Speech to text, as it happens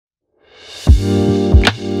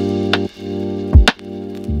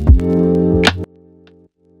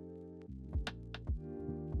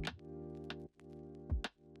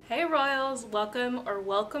welcome or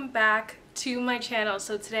welcome back to my channel.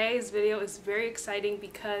 So today's video is very exciting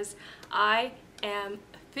because I am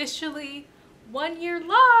officially 1 year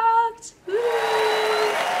locked. Woo!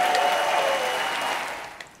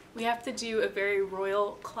 We have to do a very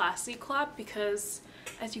royal classy clap because,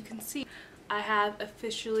 as you can see, I have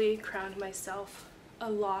officially crowned myself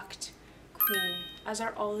a locked queen, as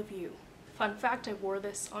are all of you. Fun fact, I wore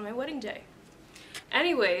this on my wedding day.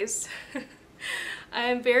 Anyways, I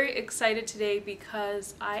am very excited today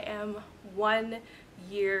because I am 1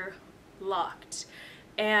 year locked.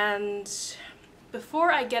 And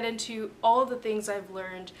before I get into all the things I've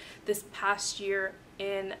learned this past year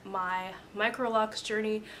in my Microlocs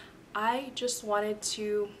journey, I just wanted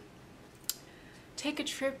to take a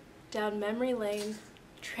trip down memory lane,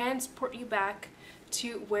 transport you back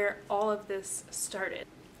to where all of this started.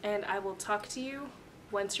 And I will talk to you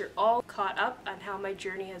once you're all caught up on how my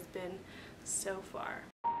journey has been so far.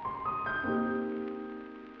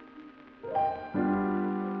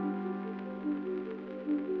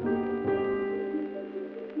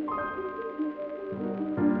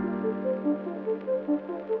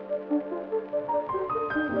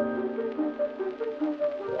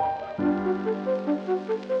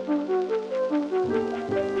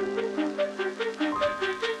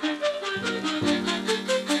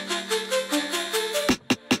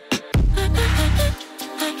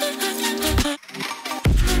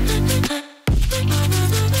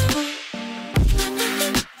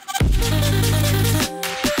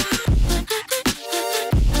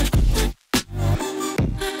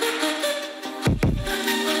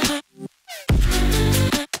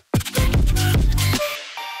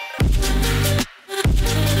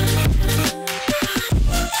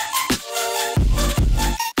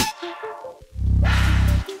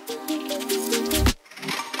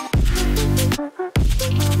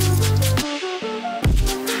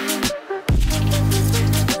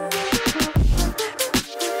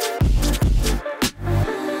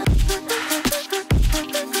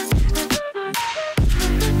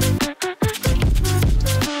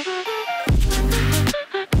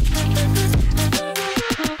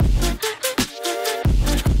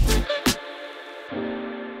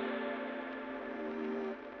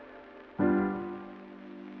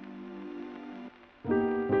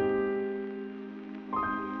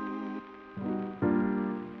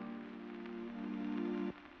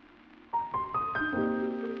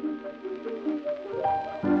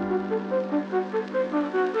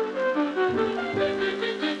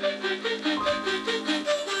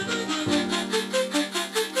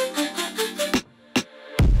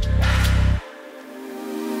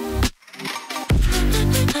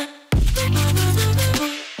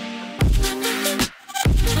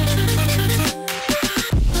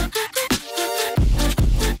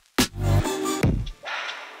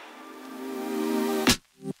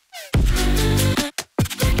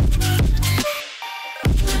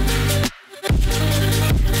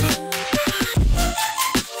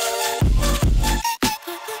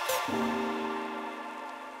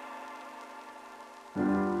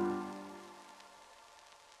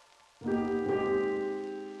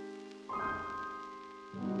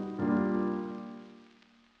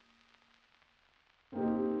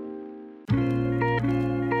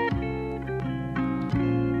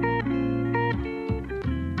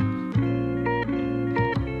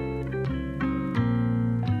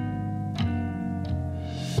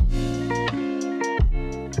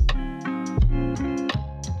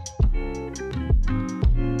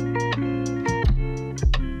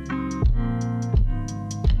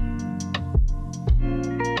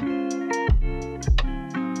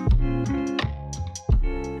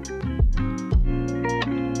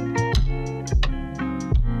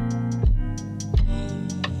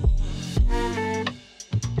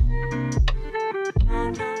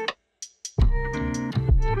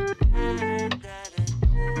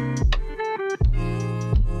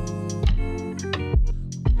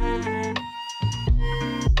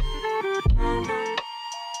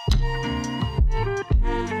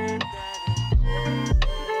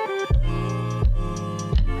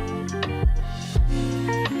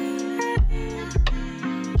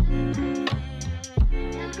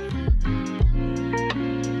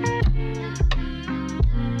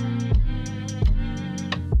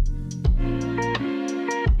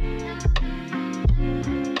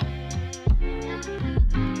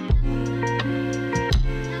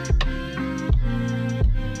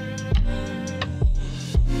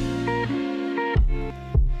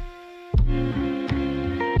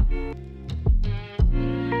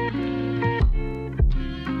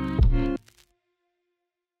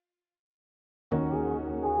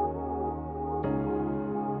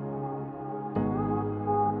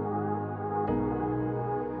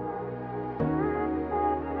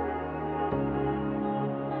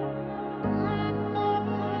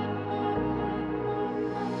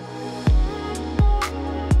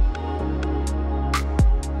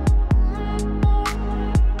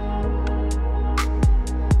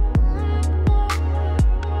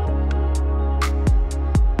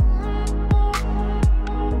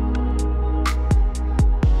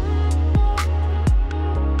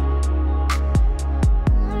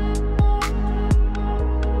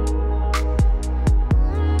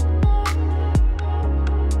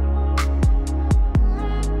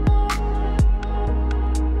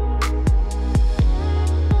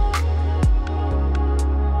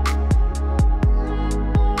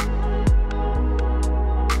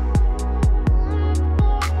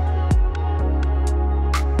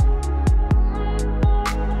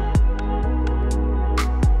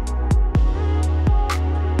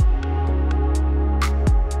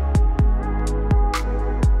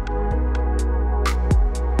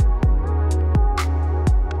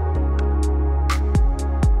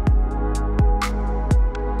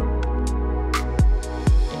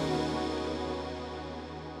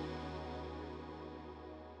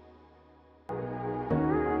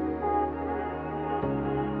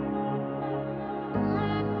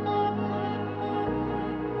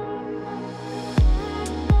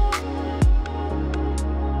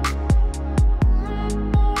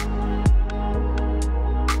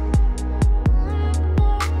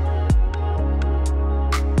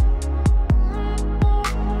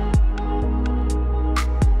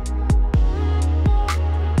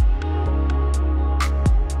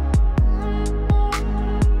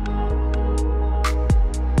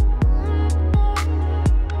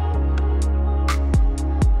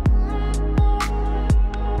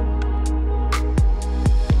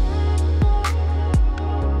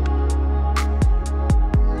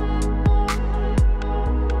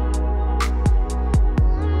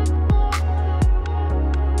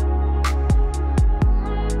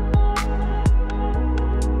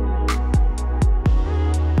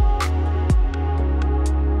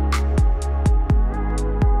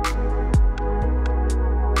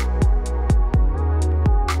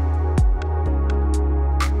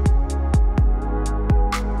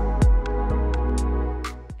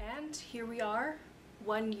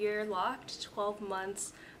 locked, 12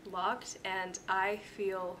 months locked, and I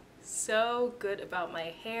feel so good about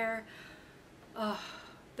my hair.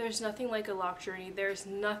 There's nothing like a lock journey. There's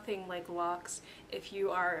nothing like locks. If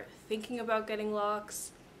you are thinking about getting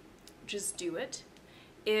locks, just do it.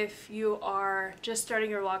 If you are just starting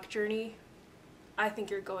your lock journey, I think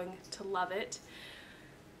you're going to love it.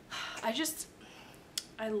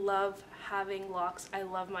 I love having locks. I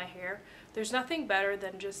love my hair. There's nothing better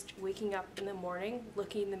than just waking up in the morning,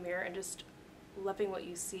 looking in the mirror, and just loving what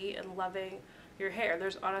you see and loving your hair.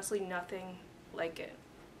 There's honestly nothing like it.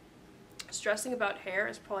 Stressing about hair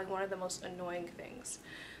is probably one of the most annoying things.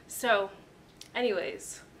 So,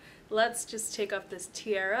 anyways, let's just take off this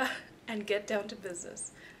tiara and get down to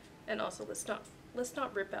business. And also, let's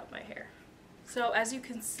not rip out my hair. So, as you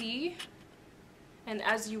can see, and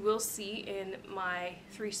as you will see in my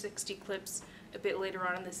 360 clips a bit later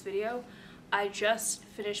on in this video, I just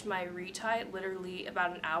finished my retie literally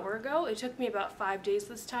about an hour ago. It took me about 5 days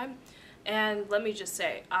this time, and let me just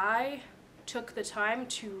say, I took the time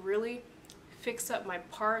to really fix up my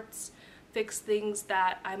parts, fix things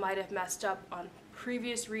that I might have messed up on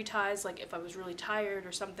previous reties, like if I was really tired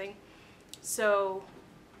or something. So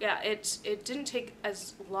yeah, it didn't take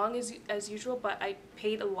as long as usual, but I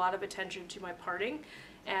paid a lot of attention to my parting,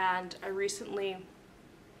 and I recently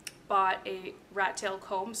bought a rat tail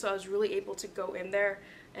comb, so I was really able to go in there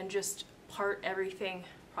and just part everything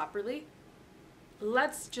properly.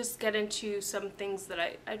 Let's just get into some things that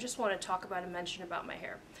I just want to talk about and mention about my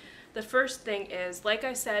hair. The first thing is, like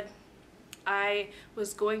I said, I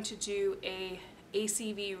was going to do a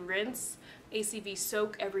ACV rinse, ACV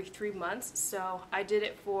soak every 3 months, so I did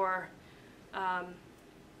it for my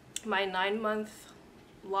 9-month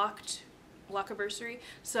lock anniversary.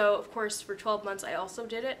 So of course for 12 months I also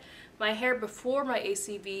did it. My hair before my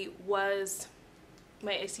ACV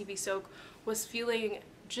soak was feeling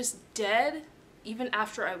just dead. Even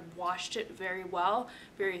after I washed it very well,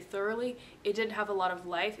 very thoroughly, it didn't have a lot of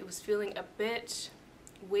life. It was feeling a bit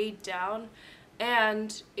weighed down,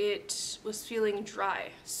 and it was feeling dry.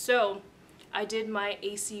 So I did my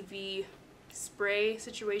ACV spray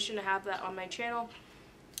situation. I have that on my channel.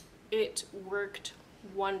 It worked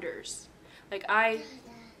wonders. Like I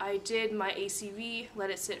did my ACV, let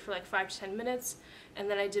it sit for like 5 to 10 minutes, and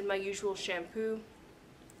then I did my usual shampoo,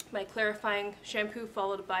 my clarifying shampoo,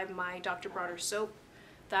 followed by my Dr. Bronner soap.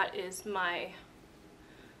 That is my,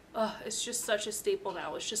 it's just such a staple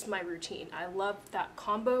now. It's just my routine. I love that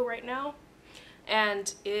combo right now.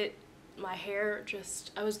 And my hair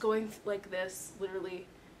just, I was going like this literally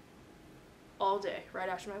all day right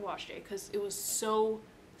after my wash day, because it was so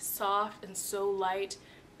soft and so light,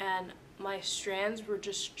 and my strands were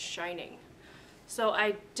just shining. So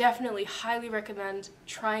I definitely highly recommend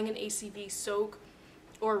trying an ACV soak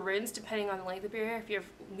or rinse, depending on the length of your hair. If you have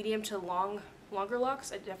medium to longer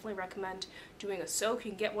locks, I definitely recommend doing a soak.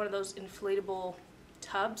 You can get one of those inflatable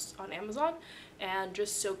tubs on Amazon and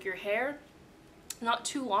just soak your hair. Not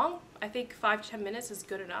too long. I think 5 to 10 minutes is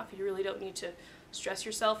good enough. You really don't need to stress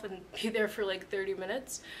yourself and be there for like 30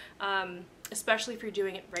 minutes, especially if you're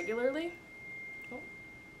doing it regularly.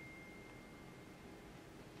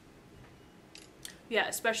 Yeah,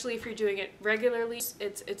 especially if you're doing it regularly,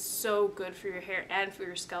 it's so good for your hair and for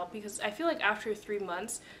your scalp, because I feel like after 3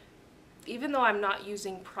 months, even though I'm not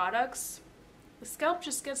using products, the scalp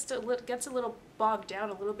just gets a little bogged down,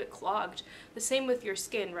 a little bit clogged. The same with your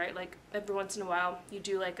skin, right? Like every once in a while you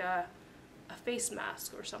do like a face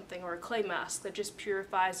mask or something, or a clay mask that just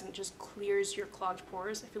purifies and just clears your clogged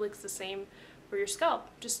pores. I feel like it's the same for your scalp,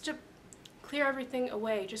 just to clear everything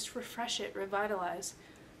away, just refresh it, revitalize.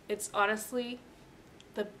 It's honestly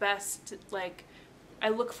the best. Like, I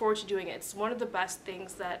look forward to doing it. It's one of the best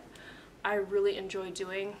things that I really enjoy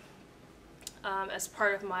doing as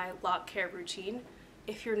part of my lock care routine.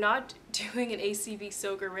 If you're not doing an ACV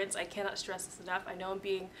soak or rinse, I cannot stress this enough. I know I'm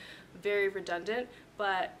being very redundant,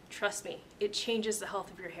 but trust me, it changes the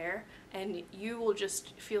health of your hair, and you will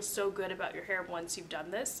just feel so good about your hair once you've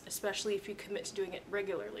done this, especially if you commit to doing it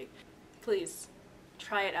regularly. Please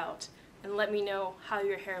try it out and let me know how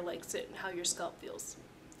your hair likes it and how your scalp feels.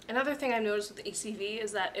 Another thing I've noticed with ACV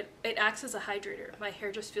is that it acts as a hydrator. My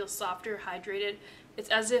hair just feels softer, hydrated. It's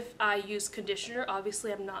as if I use conditioner.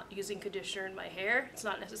 Obviously I'm not using conditioner in my hair. It's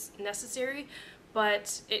not necessary,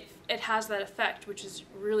 but it has that effect, which is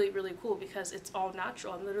really, really cool because it's all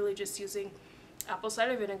natural. I'm literally just using apple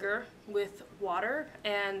cider vinegar with water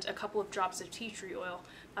and a couple of drops of tea tree oil.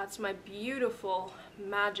 That's my beautiful,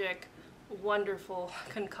 magic, wonderful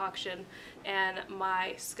concoction, and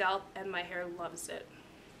my scalp and my hair loves it.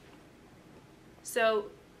 So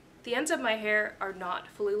The ends of my hair are not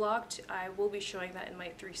fully locked. I will be showing that in my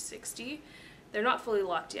 360. They're not fully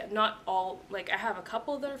locked yet. Not all, like I have a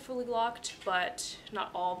couple that are fully locked, but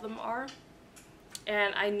not all of them are.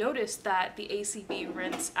 And I noticed that the ACV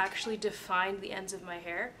rinse actually defined the ends of my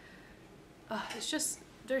hair. It's just,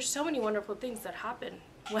 there's so many wonderful things that happen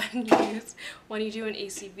when you do an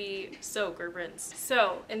ACV soak or rinse.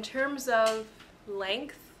 So in terms of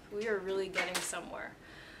length, we are really getting somewhere.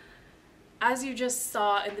 As you just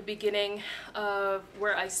saw in the beginning of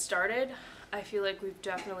where I started, I feel like we've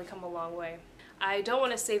definitely come a long way. I don't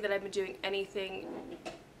want to say that I've been doing anything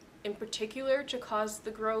in particular to cause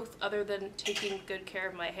the growth other than taking good care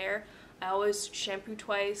of my hair. I always shampoo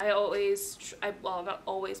twice. Well, not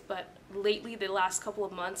always, but lately, the last couple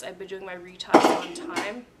of months, I've been doing my reties on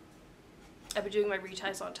time. I've been doing my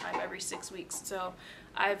reties on time every 6 weeks. So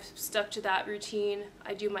I've stuck to that routine.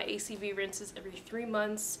 I do my ACV rinses every 3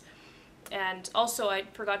 months. And also, I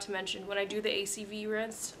forgot to mention, when I do the ACV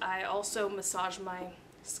rinse, I also massage my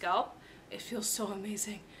scalp. It feels so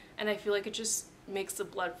amazing. And I feel like it just makes the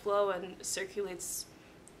blood flow and circulates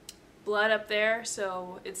blood up there,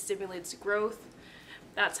 so it stimulates growth.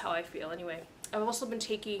 That's how I feel anyway. I've also been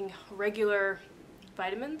taking regular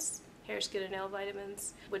vitamins, hair, skin, and nail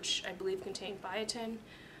vitamins, which I believe contain biotin.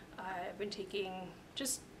 I've been taking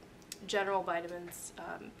just general vitamins,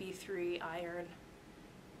 B3, iron.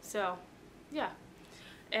 So yeah,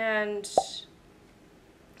 and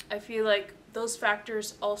I feel like those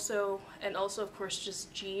factors also, and also of course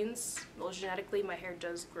just genes, well, genetically my hair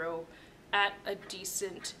does grow at a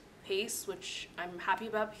decent pace, which I'm happy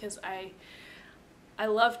about because I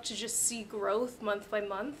love to just see growth month by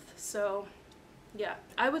month. So yeah,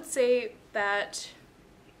 I would say that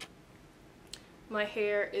my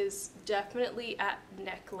hair is definitely at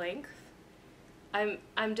neck length.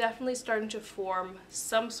 I'm definitely starting to form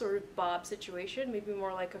some sort of bob situation, maybe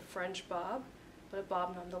more like a French bob, but a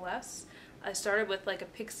bob nonetheless. I started with like a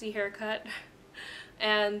pixie haircut,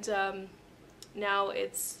 and now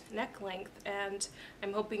it's neck length, and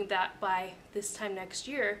I'm hoping that by this time next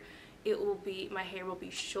year, my hair will be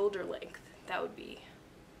shoulder length. That would be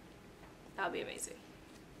amazing.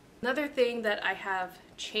 Another thing that I have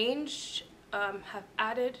changed, have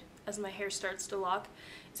added as my hair starts to lock,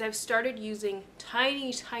 is I've started using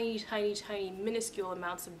tiny minuscule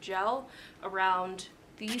amounts of gel around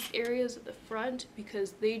these areas at the front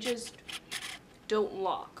because they just don't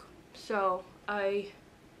lock. So I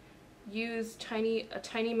use a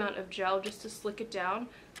tiny amount of gel just to slick it down,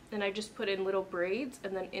 and I just put in little braids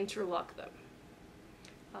and then interlock them.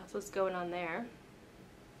 So what's going on there.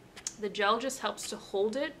 The gel just helps to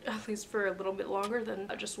hold it, at least for a little bit longer than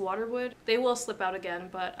just water would. They will slip out again,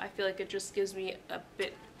 but I feel like it just gives me a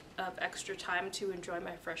bit of extra time to enjoy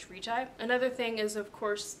my fresh retie. Another thing is, of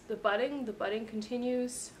course, the budding. The budding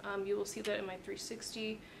continues. You will see that in my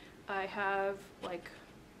 360. I have like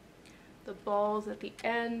the balls at the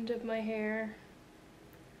end of my hair.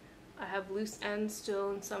 I have loose ends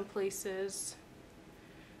still in some places.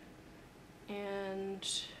 And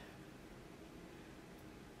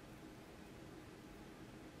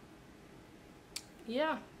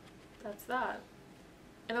yeah, that's that.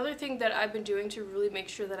 Another thing that I've been doing to really make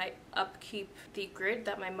sure that I upkeep the grid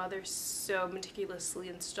that my mother so meticulously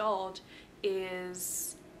installed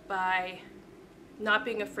is by not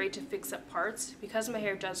being afraid to fix up parts. Because my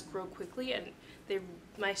hair does grow quickly and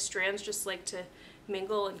my strands just like to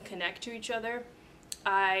mingle and connect to each other,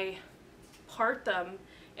 I part them,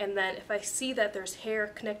 and then if I see that there's hair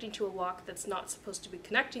connecting to a lock that's not supposed to be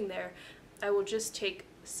connecting there, I will just take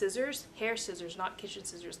scissors, hair scissors, not kitchen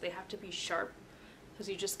scissors. They have to be sharp because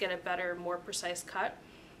you just get a better, more precise cut.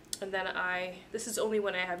 And then this is only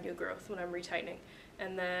when I have new growth, when I'm retightening.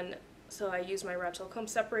 And then, so I use my rat tail comb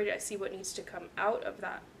separator. I see what needs to come out of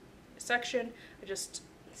that section. I just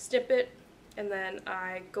snip it, and then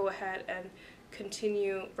I go ahead and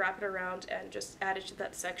continue, wrap it around, and just add it to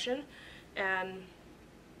that section. And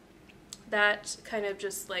that kind of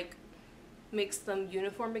just like makes them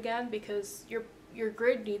uniform again, because your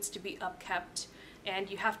grid needs to be upkept, and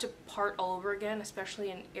you have to part all over again,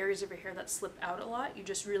 especially in areas of your hair that slip out a lot. You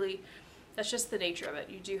just really, that's just the nature of it.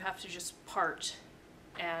 You do have to just part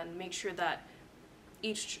and make sure that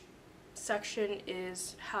each section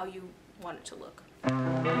is how you want it to look.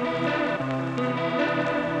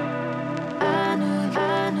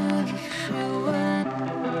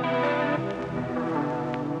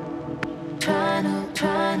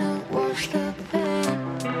 Trying to wash the pain.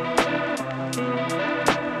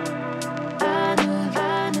 I knew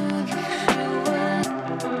you would.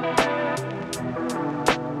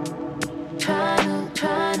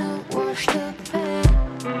 Trying to wash the pain.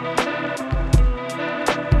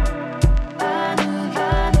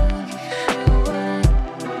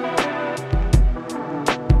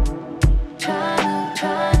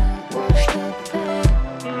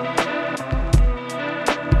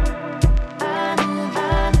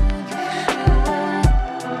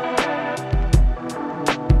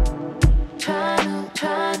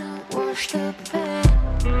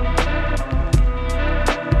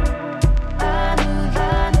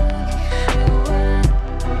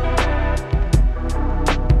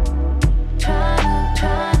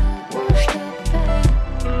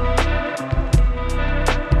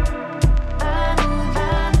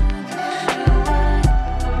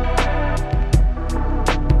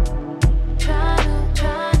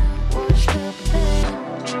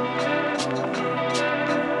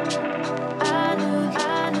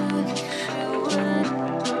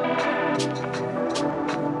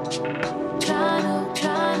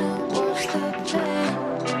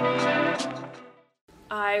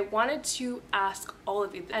 wanted to ask all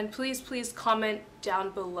of you, and please comment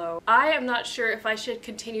down below. I am not sure if I should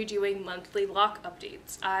continue doing monthly Loc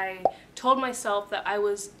updates. I told myself that I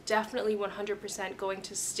was definitely 100% going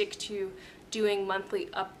to stick to doing monthly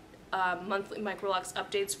Microlocs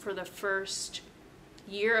updates for the first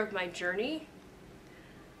year of my journey.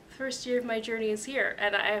 First year of my journey is here,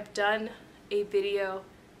 and I have done a video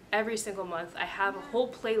every single month. I have a whole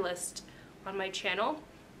playlist on my channel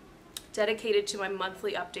dedicated to my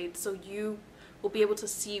monthly updates, so you will be able to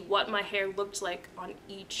see what my hair looked like on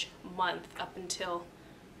each month up until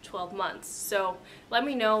 12 months. So let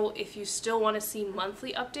me know if you still want to see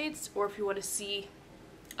monthly updates, or if you want to see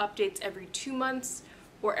updates every 2 months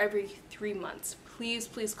or every 3 months.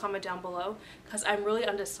 Please comment down below, because I'm really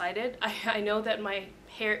undecided. I know that my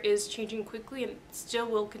hair is changing quickly, and still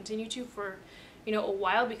will continue to for, you know, a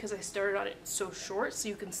while, because I started on it so short, so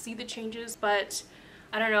you can see the changes. But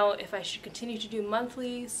I don't know if I should continue to do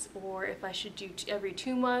monthlies, or if I should do every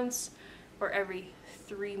 2 months or every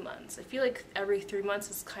 3 months. I feel like every 3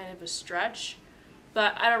 months is kind of a stretch,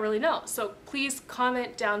 but I don't really know. So please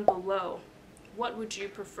comment down below. What would you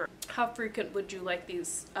prefer? How frequent would you like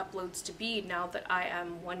these uploads to be now that I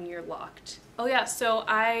am 1 year locked? Oh yeah, so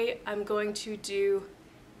I am going to do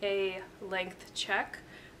a length check.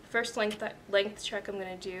 The first length check I'm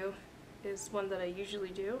going to do is one that I usually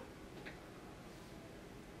do.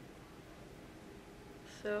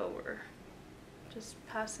 So we're just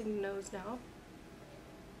passing nose now.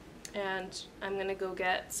 And I'm gonna go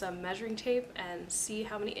get some measuring tape and see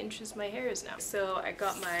how many inches my hair is now. So I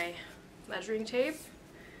got my measuring tape.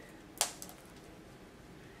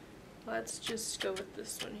 Let's just go with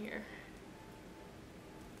this one here.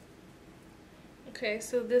 Okay,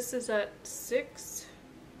 so this is at 6.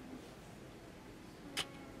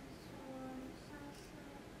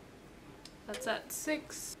 That's at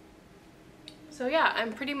 6. So yeah,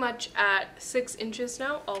 I'm pretty much at 6 inches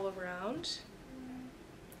now all around.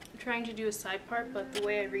 I'm trying to do a side part, but the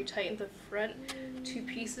way I retightened the front 2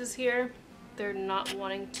 pieces here, they're not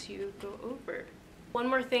wanting to go over. One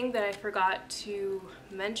more thing that I forgot to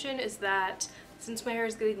mention is that since my hair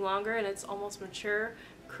is getting longer and it's almost mature,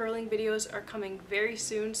 curling videos are coming very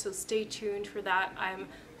soon, so stay tuned for that. I'm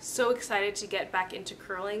so excited to get back into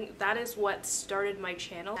curling. That is what started my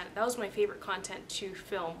channel. That was my favorite content to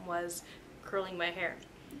film, was curling my hair.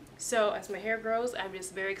 So as my hair grows, I'm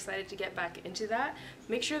just very excited to get back into that.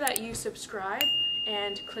 Make sure that you subscribe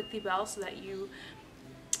and click the bell so that you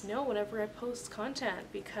know whenever I post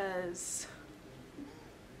content, because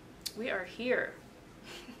we are here.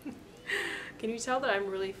 Can you tell that I'm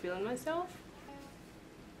really feeling myself?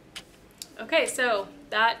 Okay, so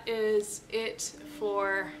that is it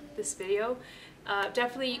for this video.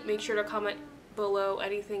 Definitely make sure to comment below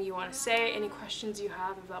anything you want to say, any questions you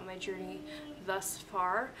have about my journey thus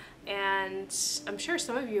far. And I'm sure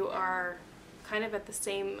some of you are kind of at the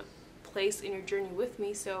same place in your journey with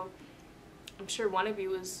me, so I'm sure one of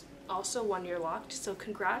you is also 1 year locked, so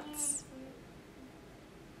congrats.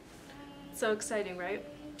 So exciting, right?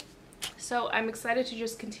 So I'm excited to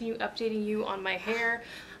just continue updating you on my hair.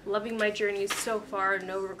 Loving my journey so far,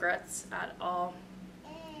 no regrets at all.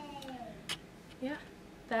 Yeah,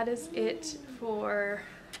 that is it for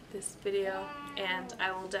this video, and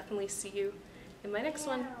I will definitely see you in my next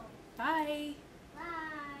one. Bye!